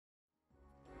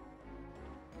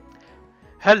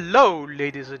Hello,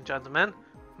 ladies and gentlemen.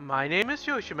 My name is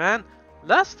Yoshiman.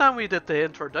 Last time we did the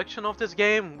introduction of this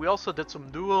game, we also did some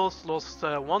duels, lost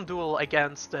one duel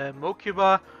against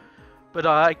Mokuba, but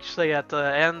actually at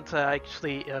the end I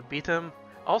actually beat him.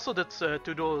 Also did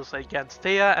two duels against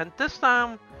Thea, and this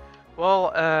time,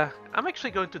 well, I'm actually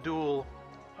going to duel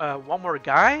one more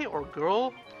guy or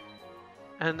girl,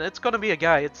 and it's gonna be a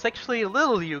guy. It's actually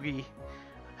little Yugi.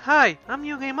 Hi, I'm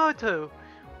Yugi Moto.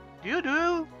 Do you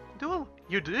duel?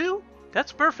 You do?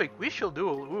 That's perfect. We shall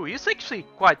duel. Ooh, he's actually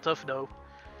quite tough though.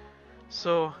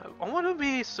 So I wouldn't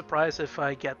be surprised if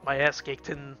I get my ass kicked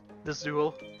in this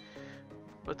duel.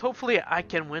 But hopefully I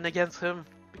can win against him,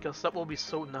 because that will be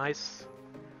so nice.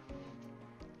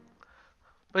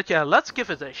 But yeah, let's give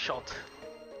it a shot.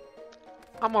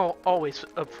 I'm always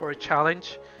up for a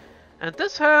challenge. And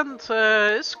this hand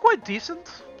is quite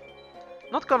decent.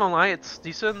 Not gonna lie, it's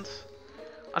decent.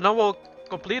 And I will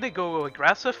completely go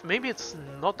aggressive. Maybe it's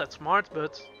not that smart,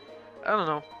 but I don't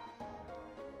know.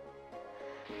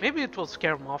 Maybe it will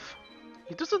scare him off.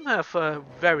 He doesn't have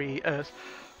very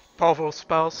powerful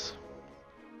spells.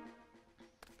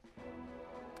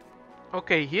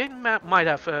 Okay, he might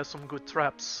have some good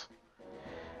traps.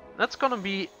 That's gonna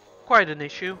be quite an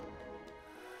issue.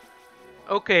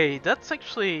 Okay, that's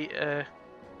actually it's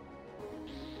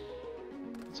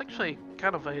actually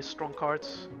kind of a strong card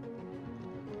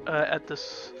at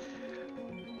this.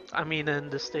 I mean,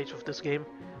 in this stage of this game.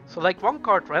 Select one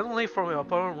card randomly from your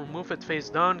opponent, remove it face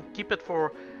down, keep it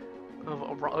for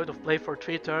out of play for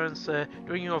 3 turns.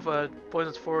 During your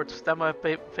opponent's forward standby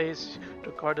phase, the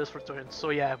card is returned.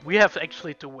 So yeah, we have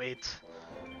actually to wait.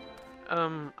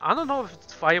 I don't know if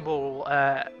it's viable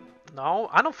now.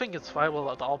 I don't think it's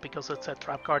viable at all because it's a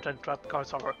trap card and trap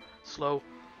cards are slow.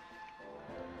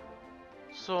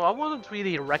 So I wouldn't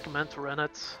really recommend to run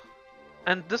it.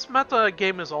 And this meta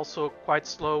game is also quite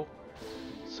slow,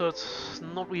 so it's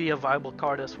not really a viable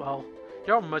card as well.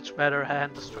 There are much better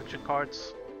hand destruction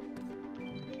cards.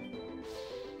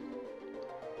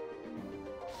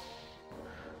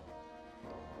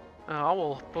 I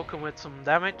will poke him with some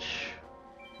damage.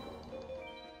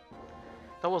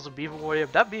 That was a Beaver Warrior.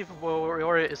 That Beaver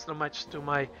Warrior is no match to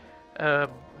my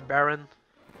Baron.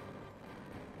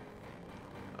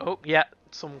 Oh yeah,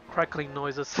 some crackling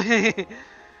noises.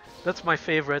 That's my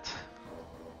favorite.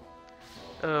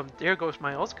 There goes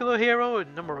my Oscilo hero.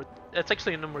 It's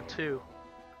actually number 2.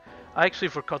 I actually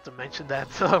forgot to mention that.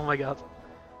 Oh my god.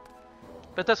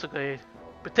 But that's okay.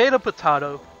 Potato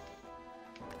potato,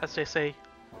 as they say.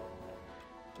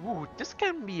 Ooh, this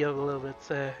can be a little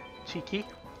bit cheeky.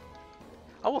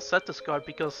 I will set this card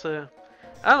because I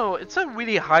don't know. It's a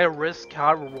really high risk,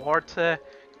 high reward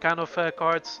kind of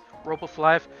cards. Rope of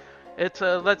Life. It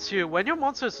lets you, when your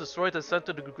monster is destroyed, and sent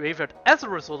to the graveyard as a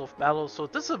result of battle. So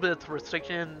this is a bit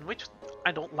restriction, which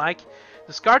I don't like.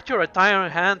 Discard your entire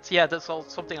hand. Yeah, that's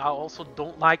something I also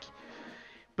don't like.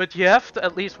 But you have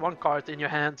at least one card in your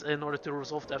hand in order to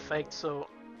resolve the effect. So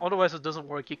otherwise it doesn't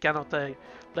work. You cannot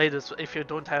play this if you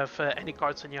don't have any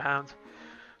cards in your hand.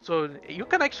 So you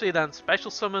can actually then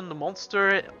special summon the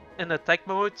monster in attack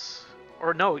modes.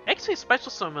 Or no, actually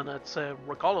special summon it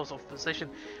regardless of position,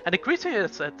 and increasing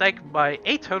its attack by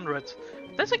 800.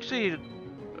 That's actually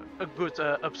a good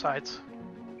upside.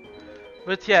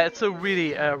 But yeah, it's a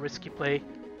really risky play.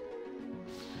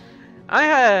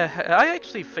 I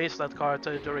actually faced that card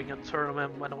during a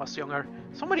tournament when I was younger.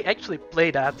 Somebody actually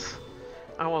played that.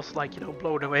 I was like, you know,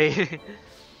 blown away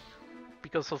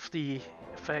because of the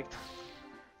effect.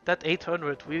 That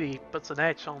 800 really puts an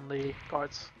edge on the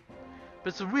cards.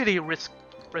 But it's a really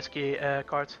risky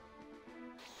card.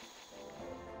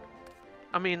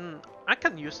 I mean, I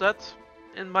can use that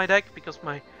in my deck because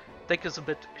my deck is a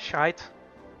bit shite.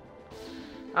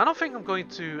 I don't think I'm going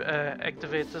to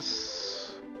activate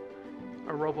this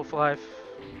Rope of Life.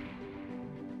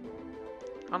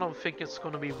 I don't think it's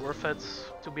gonna be worth it,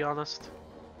 to be honest.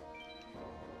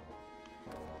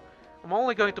 I'm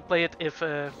only going to play it if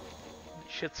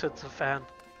shit hits the fan.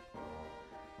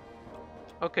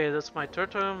 Okay, that's my third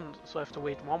turn, so I have to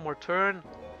wait one more turn.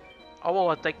 I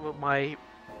will attack with my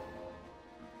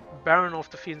Baron of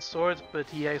the Fiend's Sword, but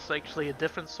he has actually a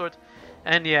different sword.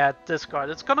 And yeah, this card.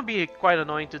 It's gonna be quite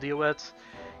annoying to deal with.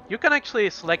 You can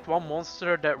actually select one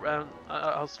monster that,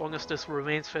 as long as this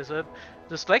remains face up.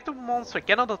 The selected monster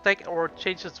cannot attack or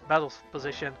change its battle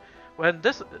position. When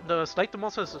the selected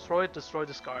monster is destroyed, destroy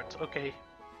this card. Okay.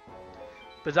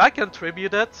 But I can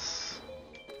tribute it,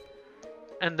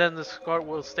 and then this card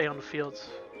will stay on the field.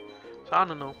 So I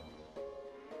don't know.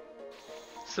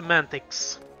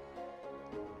 Semantics.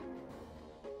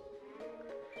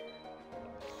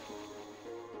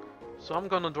 So I'm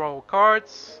gonna draw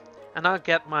cards. and I'll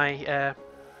get my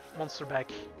monster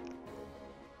back.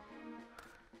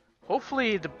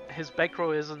 Hopefully his back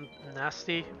row isn't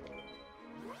nasty,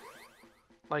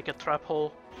 like a trap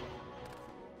hole.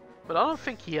 But I don't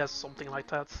think he has something like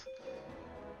that.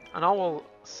 And I will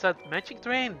set Magic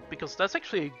Drain, because that's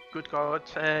actually a good card.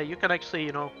 You can actually,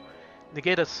 you know,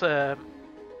 negate his spell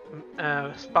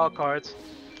cards,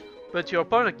 but your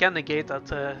opponent can negate that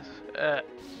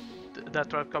that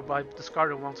trap card by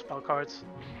discarding one spell cards.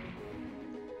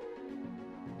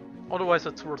 Otherwise,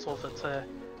 it's worse off its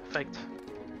effect.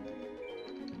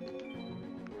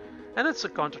 And it's a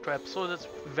counter trap, so that's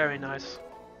very nice.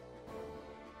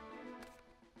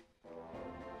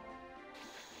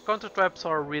 Counter traps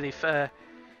are really you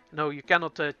know, you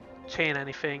cannot chain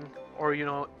anything, or you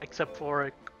know, except for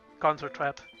a counter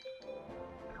trap.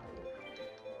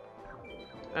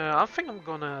 I think I'm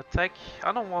gonna attack.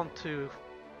 I don't want to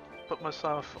put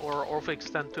myself or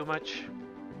overextend too much.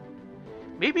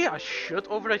 Maybe I should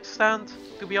overextend,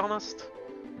 to be honest.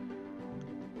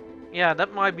 Yeah,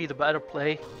 that might be the better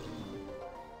play.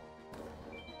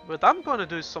 But I'm gonna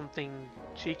do something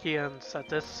cheeky and set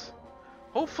this.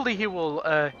 Hopefully he will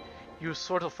use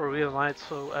Sword of Reveal Light,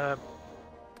 so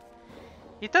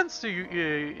he tends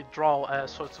to draw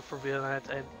Swords of Reveal Light,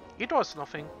 and he draws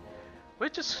nothing,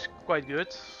 which is quite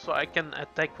good, so I can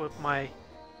attack with my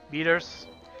beaters.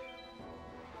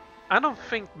 I don't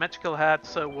think Magical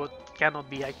Hats cannot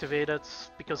be activated,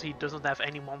 because he doesn't have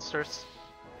any monsters.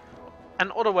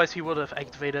 And otherwise he would have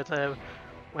activated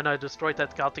when I destroyed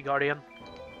that Gati Guardian.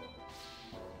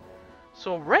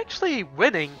 So we're actually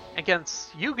winning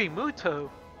against Yugi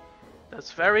Muto.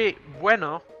 That's very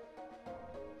bueno.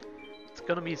 It's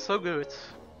gonna be so good.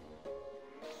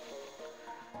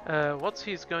 What's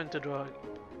he's going to draw?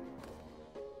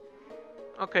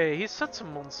 Okay, he sets a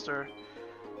monster.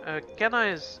 I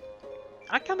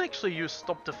can actually use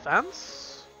Stop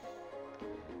Defense.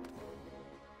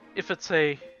 If it's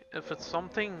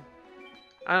something,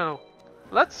 I don't know.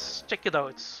 Let's check it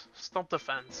out. Stop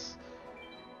Defense.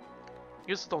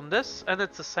 Use it on this, and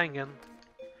it's a Sengen.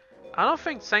 I don't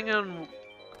think Sengen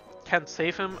can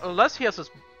save him unless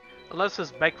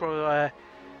his back row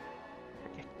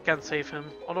can save him.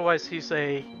 Otherwise, he's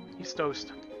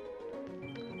toast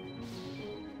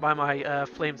by my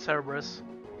Flame Cerberus.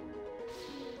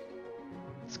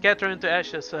 Scatter into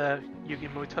ashes, Yugi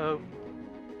Muto.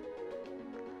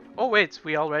 Oh wait,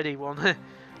 we already won.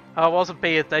 I wasn't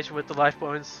paying attention with the life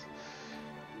points.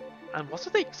 And was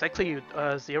it exactly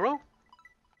 0?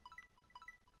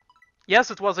 Yes,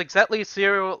 it was exactly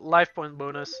 0 life point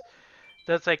bonus.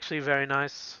 That's actually very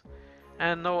nice.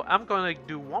 And no, I'm gonna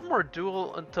do one more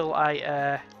duel until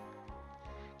I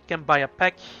can buy a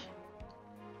pack.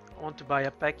 I want to buy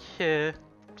a pack,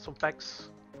 some packs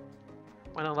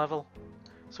when I level,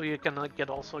 so you can get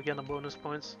also again a bonus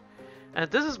points. And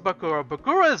this is Bakura.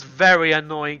 Bakura is very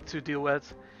annoying to deal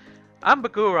with. I'm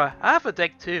Bakura. I have a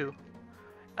deck too.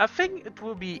 I think it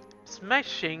will be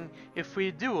smashing if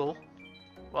we duel.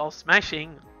 Well,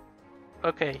 smashing.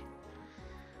 Okay.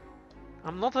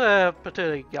 I'm not a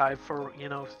particular guy for, you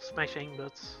know, smashing,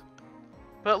 but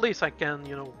at least I can,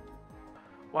 you know,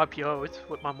 wipe you out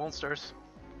with my monsters.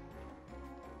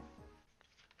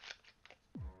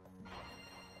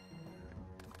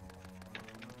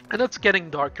 And it's getting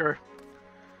darker.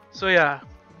 So yeah.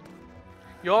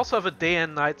 You also have a day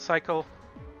and night cycle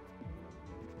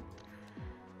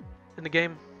in the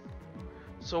game.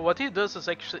 So what he does is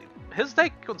actually, his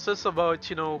deck consists about,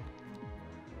 you know,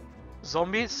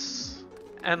 zombies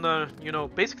and you know,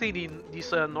 basically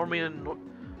these normal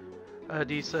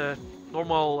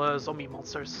zombie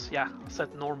monsters. Yeah, I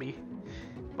said normie.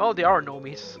 Well, they are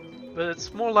normies, but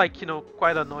it's more like, you know,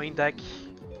 quite annoying deck.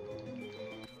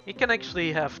 He can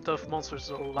actually have tough monsters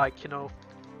though, like, you know,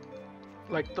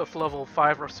 like tough level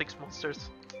 5 or 6 monsters.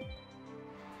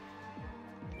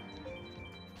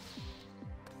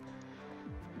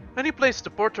 And he plays the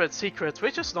Portrait Secret,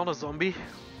 which is not a zombie.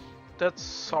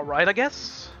 That's alright, I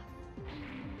guess.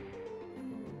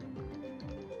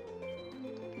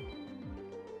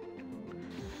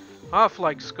 I have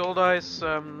like Skull Dice,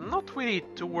 not really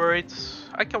too worried.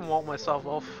 I can wall myself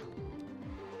off.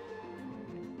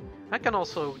 I can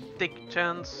also take a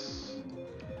chance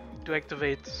to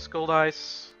activate Skull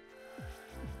Dice.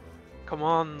 Come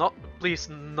on, please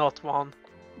not 1.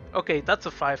 Okay, that's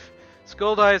a 5.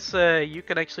 Skull Dice, you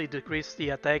can actually decrease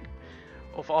the attack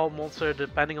of all monsters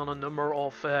depending on the number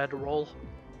of the roll.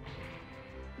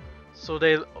 So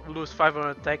they lose 5 on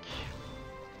attack.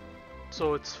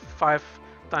 So it's 5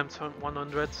 times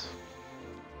 100.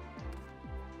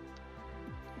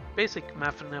 Basic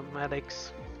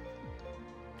mathematics.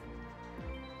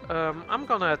 I'm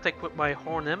gonna attack with my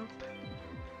Horn Imp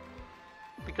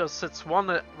because it's one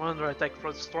attack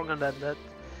stronger than that,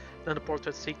 than the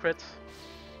Portrait Secret.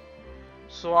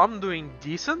 So I'm doing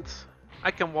decent.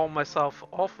 I can wall myself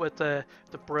off with the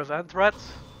Prevent Rat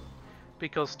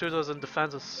because 2000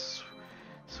 defense is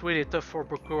really tough for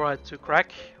Bakura to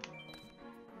crack.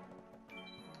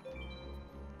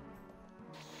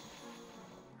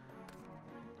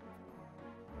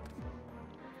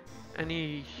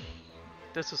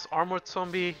 This is Armored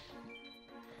Zombie.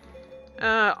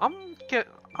 I'm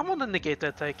gonna negate the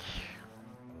attack.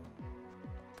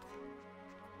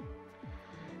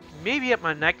 Maybe at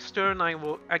my next turn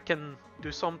I can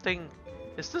do something.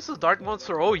 Is this a Dark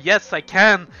Monster? Oh yes, I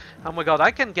can! Oh my god,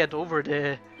 I can get over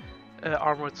the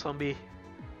Armored Zombie.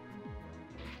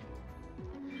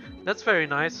 That's very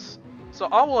nice. So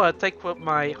I will attack with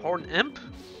my Horn Imp.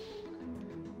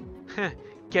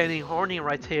 Getting horny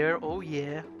right here, oh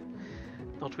yeah.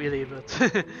 Not really,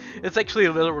 but it's actually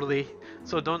literally.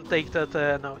 So don't take that,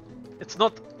 no.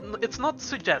 It's not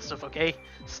suggestive, okay?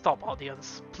 Stop,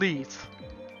 audience, please.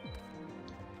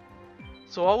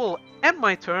 So I will end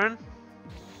my turn.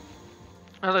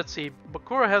 Let's see,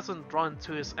 Bakura hasn't drawn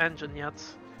to his engine yet.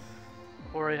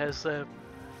 Or he has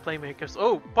Playmakers.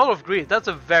 Oh, Pot of Greed, that's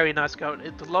a very nice card.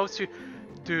 It allows you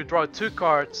to draw 2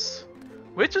 cards,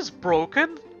 which is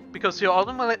broken, because you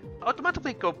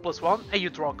automatically go +1 and you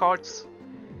draw cards.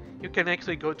 You can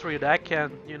actually go through your deck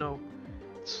and, you know,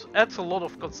 it adds a lot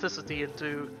of consistency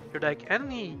into your deck.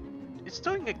 And it's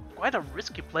doing quite a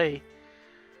risky play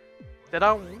that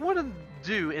I wouldn't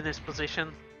do in his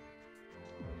position.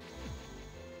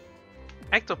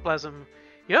 Ectoplasm.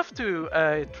 You have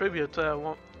to tribute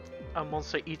a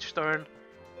monster each turn,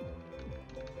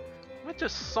 which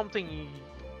is something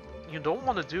you don't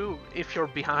want to do if you're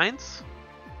behind.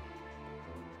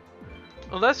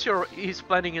 Unless he's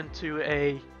planning into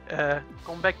a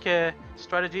comeback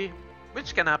strategy,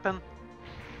 which can happen.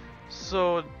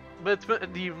 So, but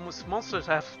the monsters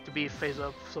have to be phase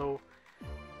up. So,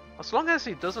 as long as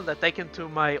he doesn't attack into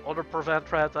my other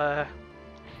Prevent Rat, I'm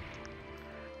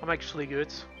actually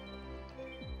good.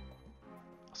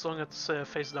 As long as it's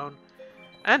face down.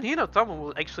 And Hinotama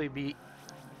will actually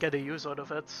get a use out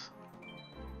of it.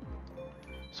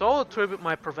 So I'll attribute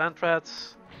my Prevent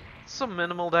Rats. Some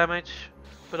minimal damage.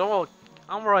 But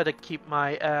I'm rather keep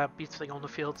my Beatstick on the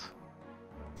field.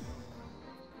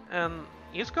 And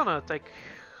he's gonna attack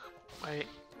my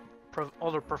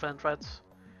other Prevent Rats.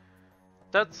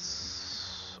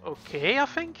 That's okay, I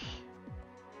think.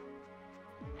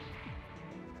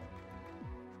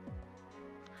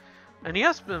 And he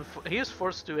is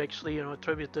forced to actually,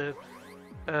 attribute the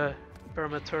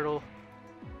Pyramid Turtle.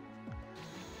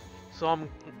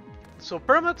 So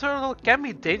Pyramid Turtle can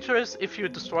be dangerous if you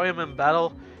destroy him in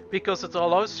battle, because it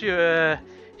allows you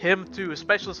him to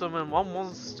special summon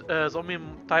one zombie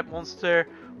type monster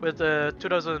with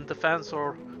 2000 defense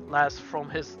or less from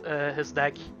his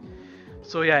deck.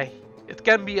 So yeah, it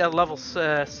can be a level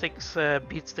 6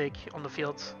 Beatstick on the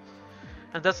field,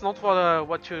 and that's not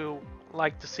what you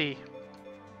like to see.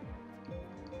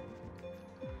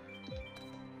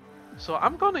 So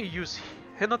I'm gonna use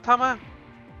Hinotama.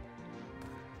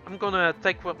 I'm gonna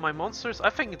attack with my monsters. I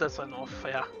think that's enough,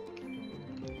 yeah.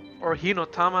 Or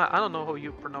Hinotama, I don't know how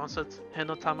you pronounce it.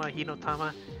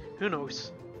 Hinotama, who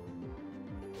knows?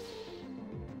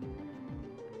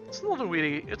 It's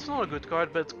not a good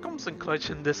card, but it comes in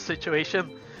clutch in this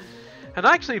situation. And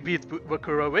I actually beat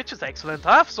Bakura, which is excellent.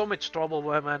 I have so much trouble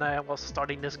when I was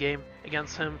starting this game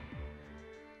against him.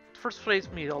 It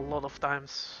frustrates me a lot of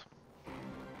times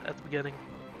at the beginning.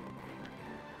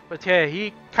 But yeah,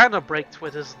 he kind of braked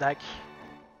with his deck.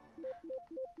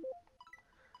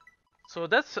 So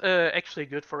that's actually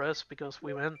good for us because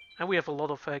we win and we have a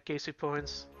lot of KC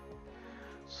points.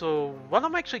 So what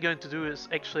I'm actually going to do is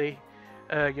actually,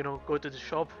 go to the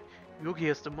shop. Yugi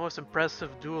is the most impressive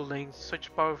duel link,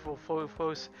 such powerful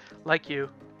foes like you.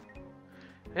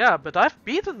 Yeah, but I've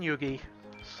beaten Yugi,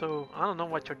 so I don't know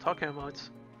what you're talking about.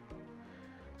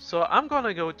 So I'm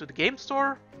gonna go to the game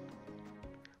store,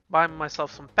 buy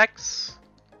myself some packs.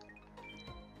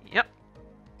 Yep.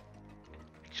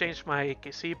 Exchange my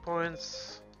KC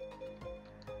points.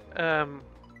 I'm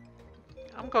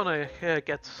gonna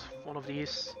get one of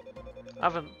these.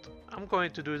 I'm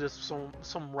going to do this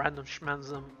some random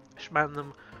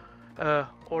schmandom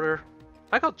order.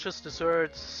 I got just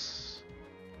desserts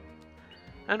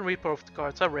and Reaper of the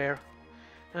cards are rare.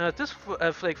 This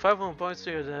inflicts 500 points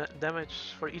to your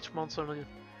damage for each monster on the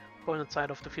opponent side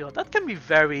of the field. That can be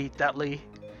very deadly.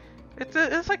 It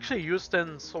is actually used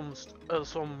in some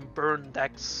burn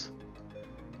decks.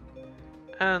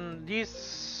 And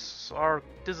these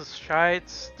this is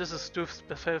shite, this is too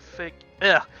specific.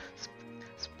 Yeah,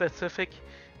 specific.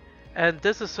 And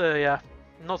this is yeah,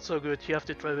 not so good. You have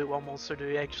to trade with one monster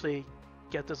to actually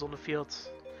get this on the field.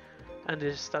 And the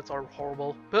stats are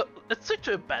horrible. But it's such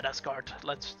a badass card.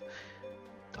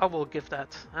 I will give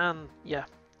that. And yeah,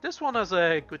 this one has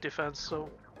a good defense, so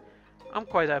I'm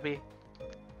quite happy.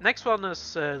 Next one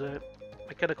is the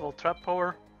mechanical trap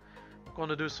power. I'm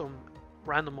gonna do some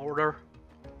random order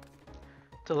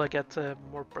till I get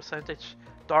more percentage.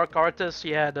 Dark Artist,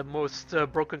 yeah, the most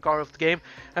broken card of the game.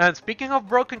 And speaking of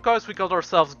broken cards, we got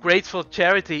ourselves Grateful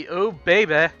Charity. Oh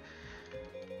baby,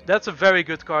 that's a very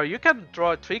good card. You can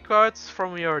draw 3 cards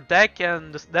from your deck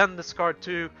and then discard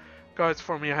 2 cards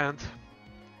from your hand.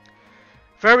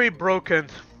 Very broken.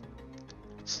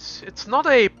 It's not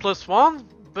a +1,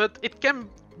 but it can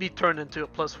be turned into a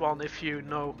 +1 if you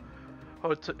know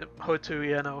how to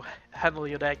you know handle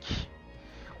your deck,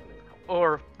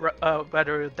 or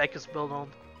whether your deck is built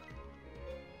on.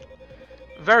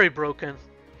 Very broken.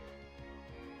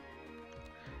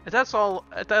 And that's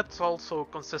also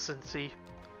consistency.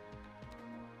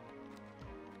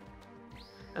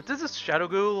 And this is Shadow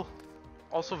Ghoul,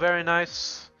 also very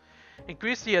nice.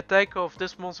 Increase the attack of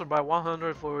this monster by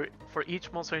 100 for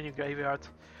each monster in your graveyard.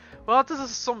 Well, this is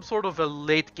some sort of a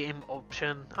late game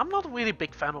option. I'm not a really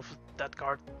big fan of that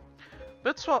card,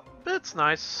 but it's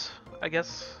nice, I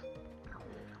guess.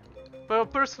 Well,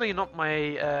 personally, not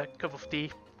my cup of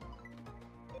tea.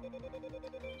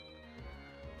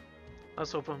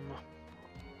 Let's open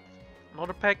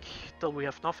another pack till we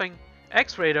have nothing.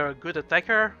 X-Raider, good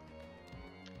attacker.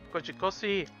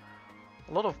 Kochikoshi,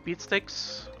 a lot of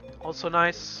beatsticks, also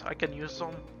nice. I can use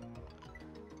them.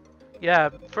 Yeah,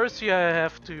 first you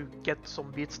have to get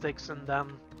some beatsticks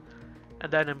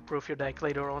and then improve your deck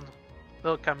later on.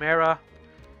 Little Chimera,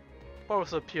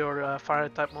 powers up your fire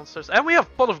type monsters, and we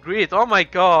have Pot of Greed. Oh my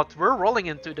god, we're rolling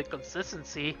into the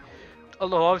consistency. It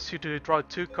allows you to draw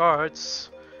 2 cards,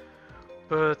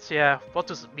 but yeah, what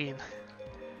does it mean?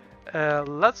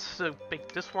 Let's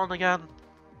pick this one again.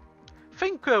 I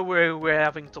think we're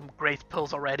having some great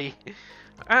pulls already.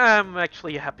 I'm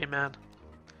actually a happy man.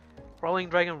 Rolling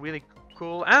Dragon, really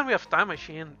cool. And we have Time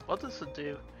Machine. What does it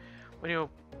do? When you,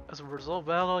 as a result of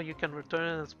battle, you can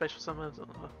return a special summon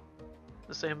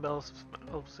the same battle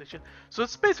position. So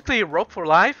it's basically a rope for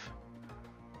life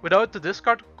without the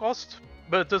discard cost,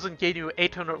 but it doesn't gain you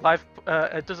 800 life.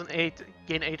 It doesn't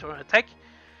gain 800 attack,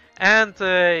 and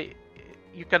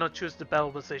you cannot choose the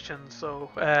battle position. So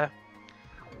I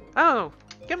don't know,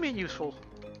 can be useful.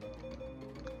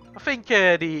 I think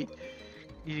the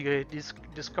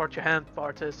discard your hand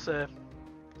part is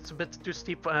it's a bit too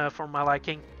steep for my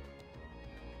liking.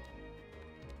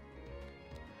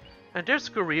 And there's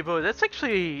Kuribo. That's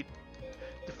actually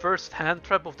the first hand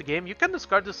trap of the game. You can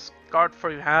discard this card for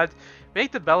your hand,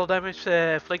 make the battle damage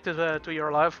inflicted to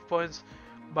your life points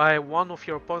by one of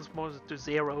your opponent's monsters to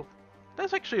 0.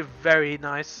 That's actually very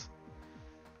nice.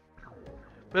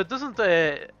 But it doesn't.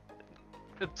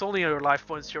 It's only your life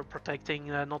points you're protecting,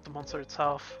 not the monster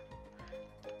itself.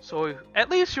 So at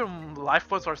least your life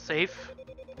points are safe,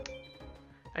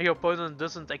 and your opponent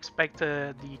doesn't expect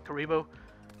the Kuribo.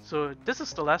 So this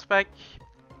is the last pack.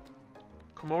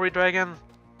 Komori Dragon.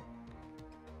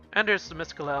 And there's the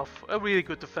Mystical Elf, a really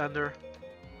good defender.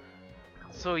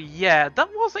 So yeah, that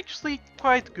was actually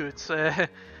quite good. So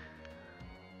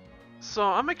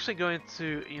I'm actually going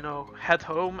to, you know, head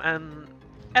home and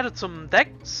edit some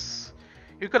decks.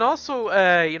 You can also,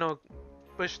 you know,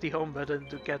 push the home button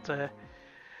to get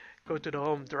go to the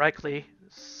home directly.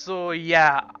 So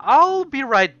yeah, I'll be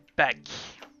right back.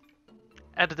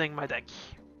 Editing my deck.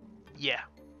 Yeah.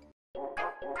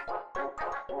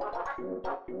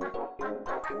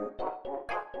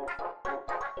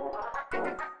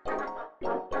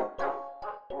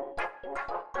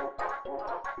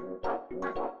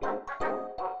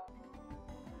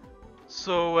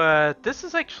 So this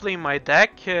is actually my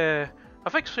deck.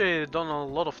 I've actually done a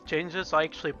lot of changes. I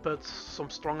actually put some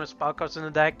stronger spell cards in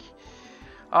the deck.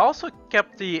 I also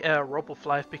kept the Rope of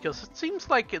Life because it seems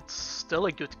like it's still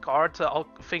a good card, all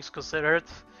things considered.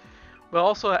 But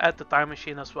also add the Time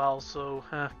Machine as well, so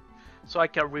I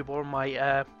can reborn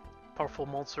my powerful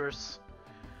monsters.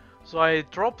 So I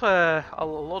drop a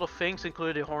lot of things,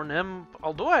 including Horn Imp.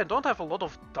 Although I don't have a lot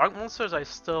of dark monsters, I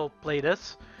still play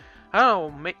this. I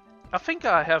don't know, I think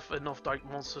I have enough dark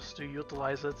monsters to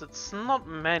utilize it. It's not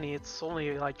many, it's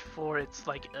only like 4, it's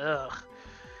like ugh.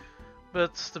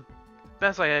 But it's the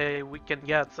best we can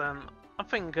get, and I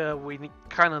think we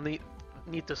kind of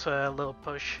need this little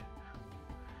push.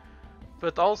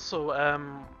 But also,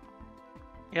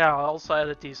 Yeah, I also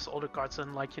added these older cards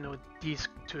in, like, you know, these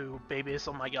two babies.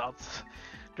 Oh my god.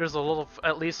 There's a lot of,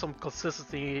 at least some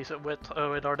consistency with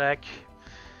our deck.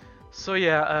 So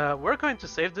yeah, we're going to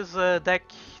save this deck,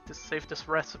 to save this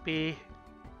recipe.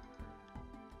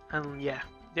 And yeah,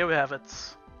 there we have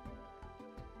it.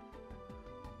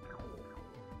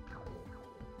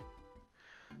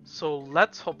 So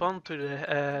let's hop on to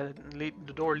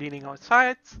the door leading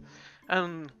outside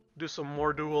and do some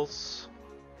more duels.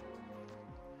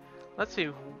 Let's see,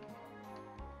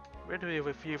 where do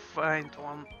we find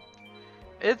one?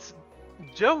 It's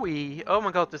Joey! Oh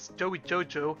my god, it's Joey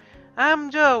Jojo.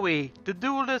 I'm Joey, the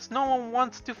duelist no one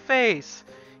wants to face.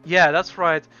 Yeah, that's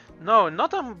right. No,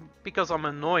 not because I'm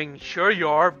annoying, sure you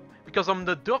are, because I'm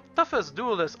the toughest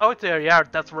duelist out there, yeah,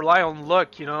 that's rely on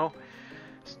luck, you know.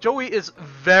 Joey is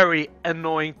very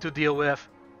annoying to deal with.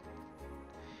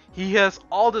 He has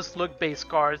all these luck-based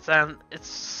cards and it's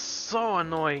so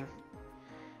annoying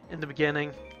in the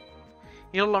beginning.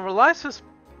 He'll relies his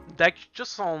deck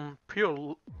just on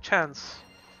pure chance.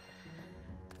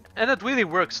 And it really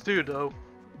works too though.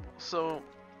 So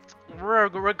we're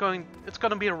going, it's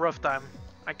gonna be a rough time,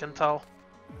 I can tell.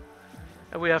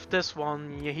 And we have this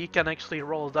one, he can actually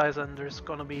roll dice and there's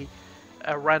gonna be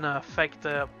a random effect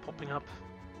popping up.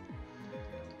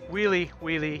 Really,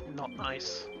 really not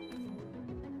nice.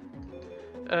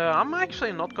 I'm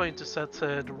actually not going to set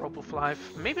the rope of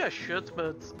life. Maybe I should,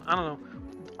 but I don't know.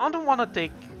 I don't want to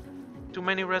take too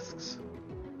many risks.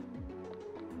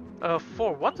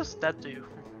 4, what does that do?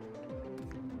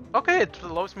 Okay, it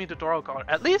allows me to draw a card.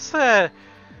 At least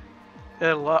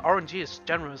RNG is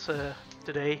generous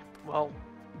today. Well,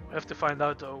 I have to find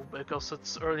out though, because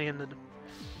it's early in the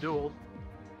duel.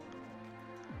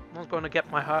 I'm not going to get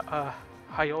my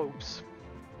high hopes.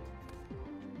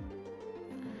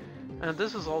 And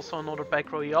this is also another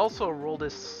back row. He also rolled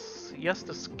this, yes,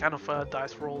 this kind of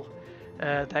dice roll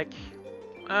deck.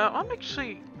 I'm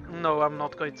actually, no, I'm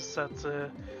not going to set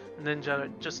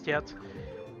Ninja just yet.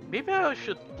 Maybe I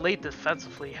should play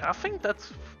defensively. I think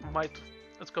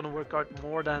it's gonna work out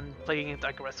more than playing it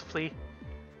aggressively.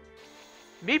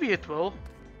 Maybe it will.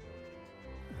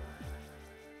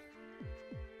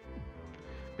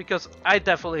 Because I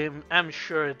definitely am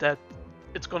sure that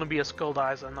it's gonna be a Skull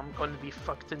Dice and I'm gonna be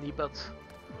fucked in the butt.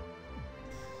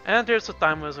 And there's a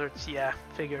Time Wizard, yeah,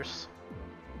 figures.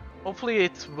 Hopefully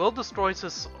it will destroy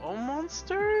his own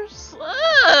monsters?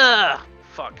 Ah,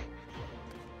 fuck.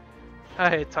 I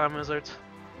hate Time Wizard.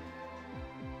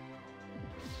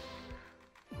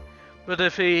 But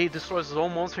if he destroys his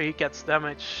own monster, he gets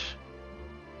damage.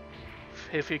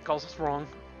 If he calls it wrong.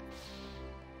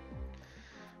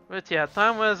 But yeah,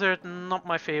 Time Wizard, not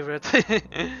my favorite.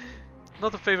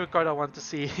 Not the favorite card I want to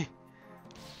see.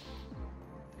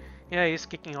 Yeah, he's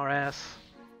kicking our ass.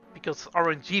 Because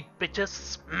RNG,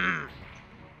 bitches!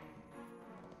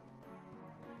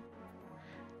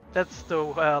 That's the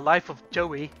life of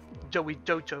Joey. Joey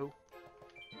Jojo.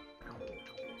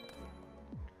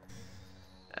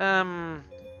 I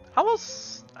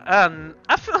was... I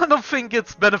don't think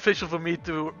it's beneficial for me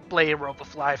to play Rope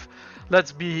of Life.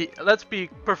 Let's be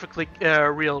perfectly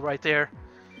real right there.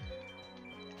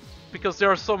 Because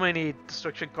there are so many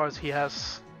destruction cards he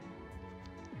has.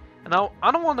 And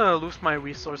I don't want to lose my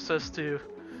resources to...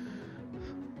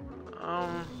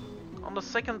 on the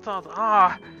second thought,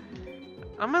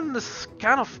 I'm in this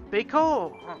kind of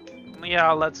pickle.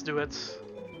 Yeah, let's do it.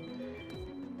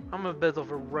 I'm a bit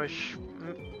of a rush.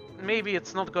 Maybe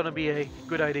it's not gonna be a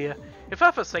good idea. If I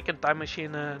have a second time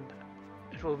machine,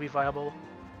 it will be viable.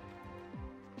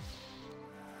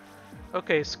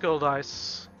 Okay, Skull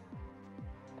Dice.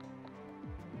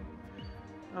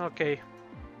 Okay.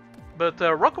 But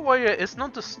Rocket Warrior is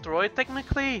not destroyed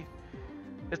technically.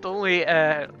 It only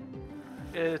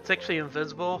it's actually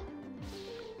invisible.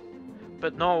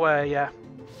 But no, yeah.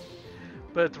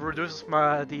 But reduces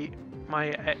my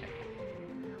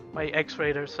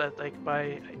X-Raiders attack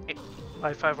by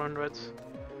 500.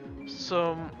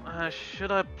 So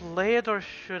should I play it or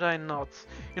should I not?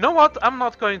 You know what? I'm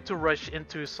not going to rush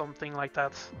into something like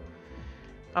that.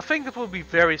 I think it will be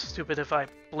very stupid if I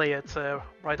play it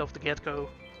right off the get-go.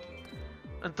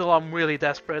 Until I'm really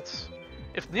desperate.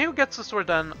 If Neo gets the sword,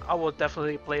 then I will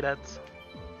definitely play that.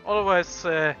 Otherwise,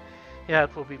 yeah,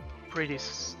 it will be pretty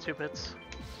stupid.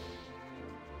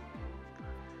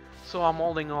 So I'm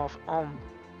holding off on.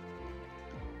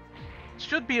 It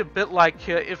should be a bit like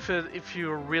if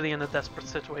you're really in a desperate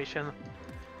situation,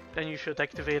 then you should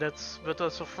activate it. But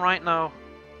as of right now,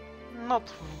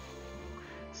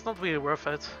 it's not really worth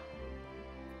it.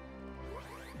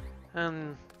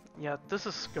 And yeah, this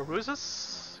is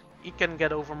Garuz's. He can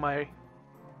get over my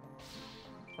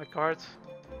card.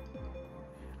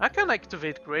 I can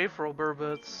activate Grave Robber,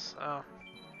 but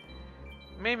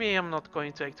maybe I'm not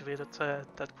going to activate it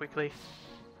that quickly.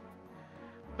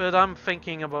 But I'm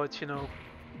thinking about, you know,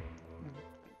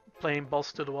 playing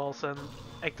Boss to the Walls and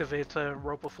activate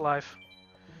Rope of Life.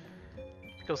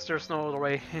 Because there's no other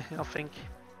way, I think.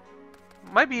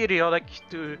 Might be idiotic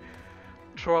to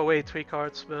throw away 3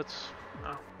 cards, but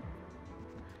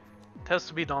it has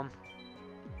to be done.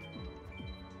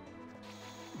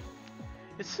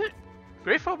 It's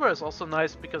Grave Robber is also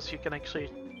nice because you can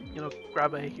actually, you know,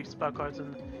 grab a spell card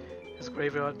in his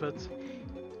graveyard, but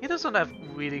he doesn't have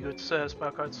really good spell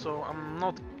cards, so I'm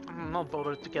not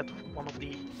bothered to get one of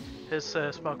his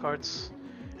spell cards.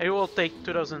 And he will take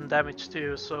 2000 damage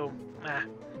too, so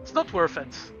it's not worth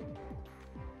it.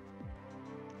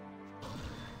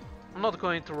 I'm not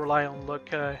going to rely on luck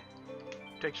to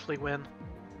actually win.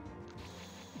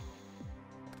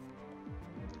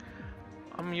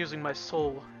 I'm using my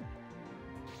soul.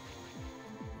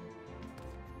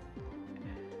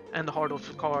 And the Heart of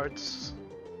the Cards.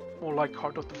 Or like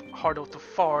Heart of the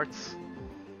Farts.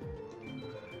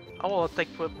 I will attack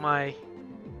with my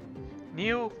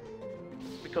Neo.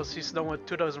 Because he's now a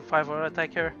 2500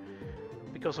 attacker.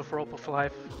 Because of Rope of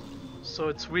Life. So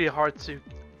it's really hard to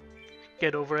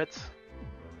get over it.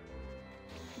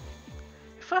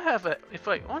 If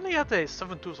I only had a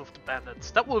 7 Tools of the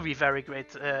Bandits, that would be very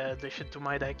great addition to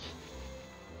my deck.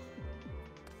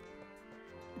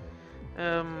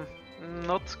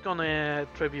 Not gonna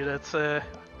tribute it. I'm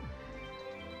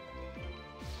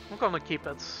gonna keep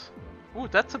it. Ooh,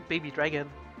 that's a baby dragon.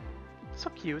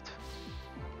 So cute.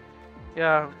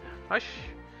 Yeah, if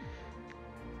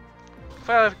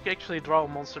I actually draw a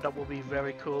monster, that will be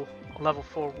very cool. Level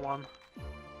 4/1.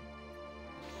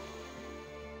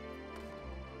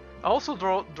 I also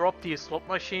dropped the slot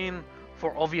machine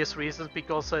for obvious reasons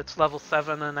because it's level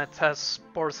 7 and it has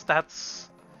poor stats.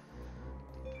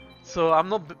 So I'm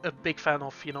not a big fan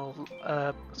of, you know,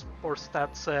 poor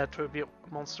stats tribute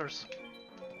monsters.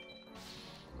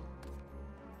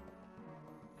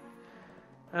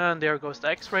 And there goes the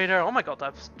X-Raider. Oh my god,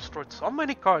 I've destroyed so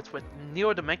many cards with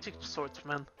Neo the Magic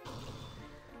Swordsman.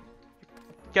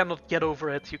 You cannot get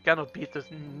over it, you cannot beat this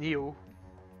Neo.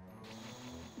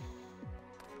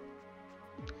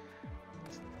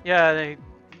 Yeah,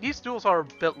 these duels are a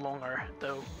bit longer,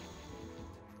 though.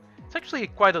 It's actually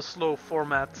quite a slow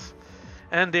format.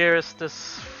 And there's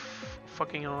this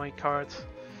fucking annoying card.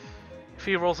 If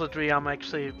he rolls a 3, I'm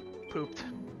actually pooped.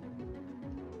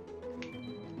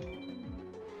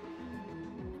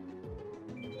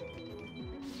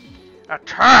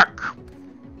 Attack!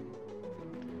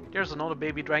 There's another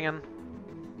baby dragon.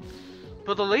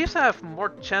 But at least I have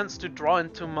more chance to draw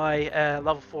into my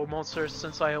level 4 monsters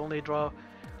since I only draw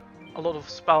a lot of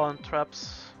spell and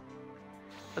traps.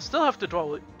 I still have to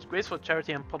draw Graceful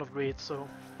Charity and Pot of Greed, so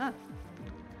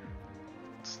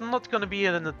it's not gonna be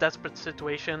in a desperate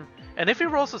situation. And if he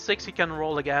rolls a 6, he can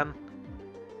roll again.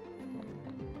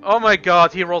 Oh my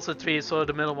god, he rolls a 3, so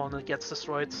the middle one gets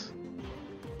destroyed.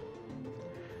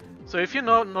 So if you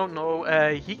know,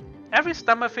 every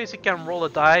standby phase he can roll a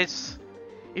dice.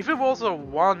 If he rolls a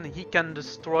 1, he can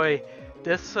destroy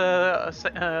this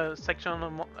section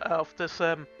of this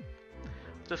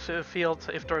field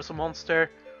if there's a monster.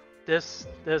 This,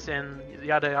 and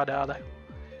yada yada yada.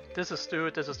 This is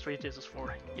 2, this is 3, this is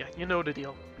 4. Yeah, you know the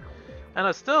deal. And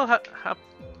I still have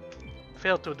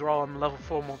failed to draw a level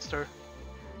 4 monster.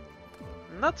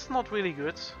 And that's not really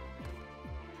good.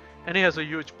 And he has a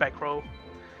huge back row.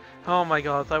 Oh my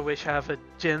god, I wish I have a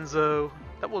Jinzo.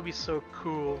 That would be so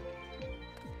cool.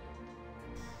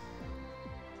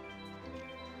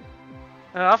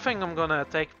 I think I'm gonna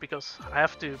attack because I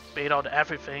have to bait out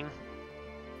everything.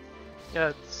 Yeah,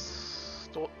 it's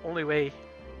the only way.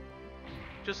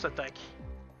 Just attack.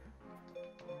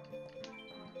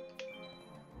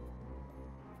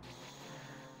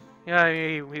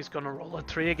 Yeah, he's gonna roll a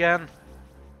 3 again.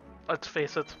 Let's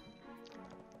face it.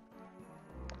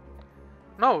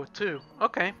 No, 2.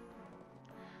 Okay.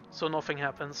 So nothing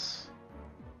happens.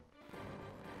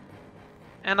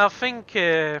 And I think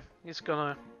he's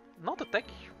gonna not attack.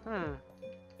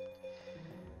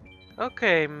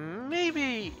 Okay,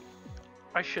 maybe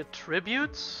I should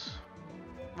tribute.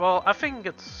 Well, I think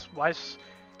it's wise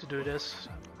to do this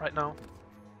right now.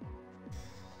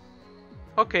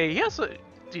 Okay, he has a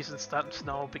decent stance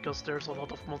now because there's a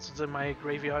lot of monsters in my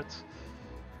graveyard.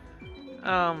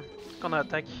 Gonna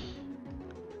attack.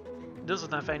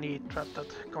 Doesn't have any trap that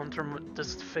counter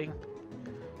this thing,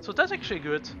 so that's actually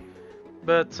good.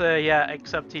 But yeah,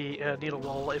 except the needle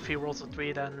wall. If he rolls a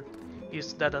 3, then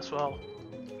he's dead as well.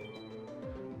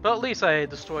 But at least I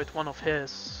destroyed one of his,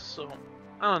 so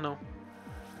I don't know.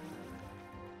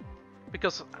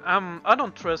 because I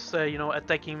don't trust you know,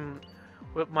 attacking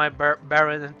with my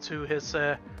Baron into his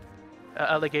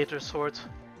alligator sword,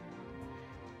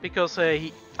 because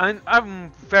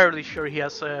I'm fairly sure he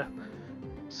has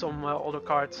some other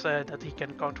cards that he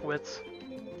can counter with.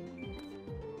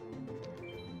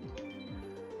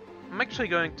 I'm actually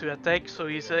going to attack, so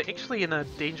he's actually in a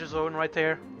danger zone right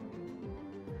there.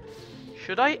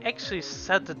 Should I actually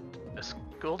set the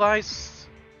Skull Dice?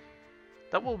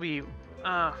 That will be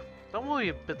a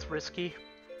bit risky.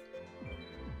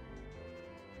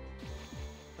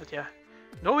 But yeah,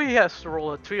 no, he has to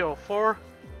roll a 3 or 4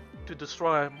 to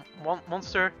destroy a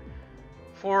monster.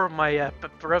 4, my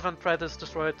Prevent Threat is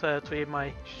destroyed. 3,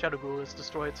 my Shadow Ghoul is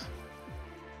destroyed.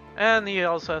 And he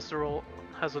also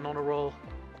has another roll.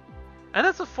 And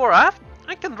that's a 4. I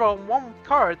can draw 1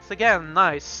 card again.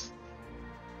 Nice.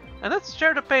 And that's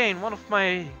Share the Pain, one of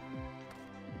my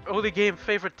early game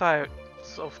favorite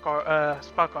types of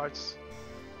spell cards.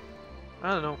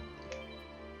 I don't know.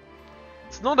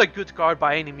 It's not a good card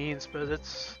by any means, but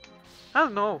it's, I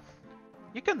don't know.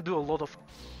 You can do a lot of,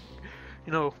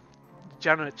 you know,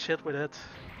 generate shit with it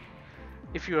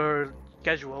if you're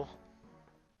casual.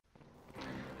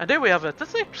 And there we have it.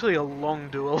 That's actually a long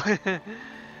duel.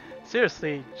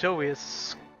 Seriously, Joey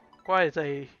is quite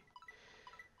a...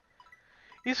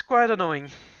 He's quite annoying.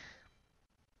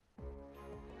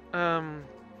 I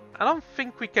don't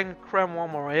think we can cram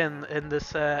one more in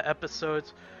this episode.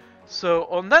 So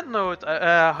on that note,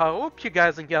 I hope you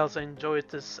guys and gals enjoyed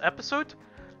this episode.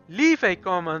 Leave a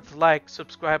comment, like,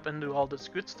 subscribe, and do all this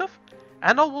good stuff.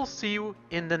 And I will see you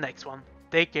in the next one.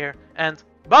 Take care and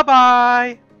bye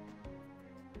bye!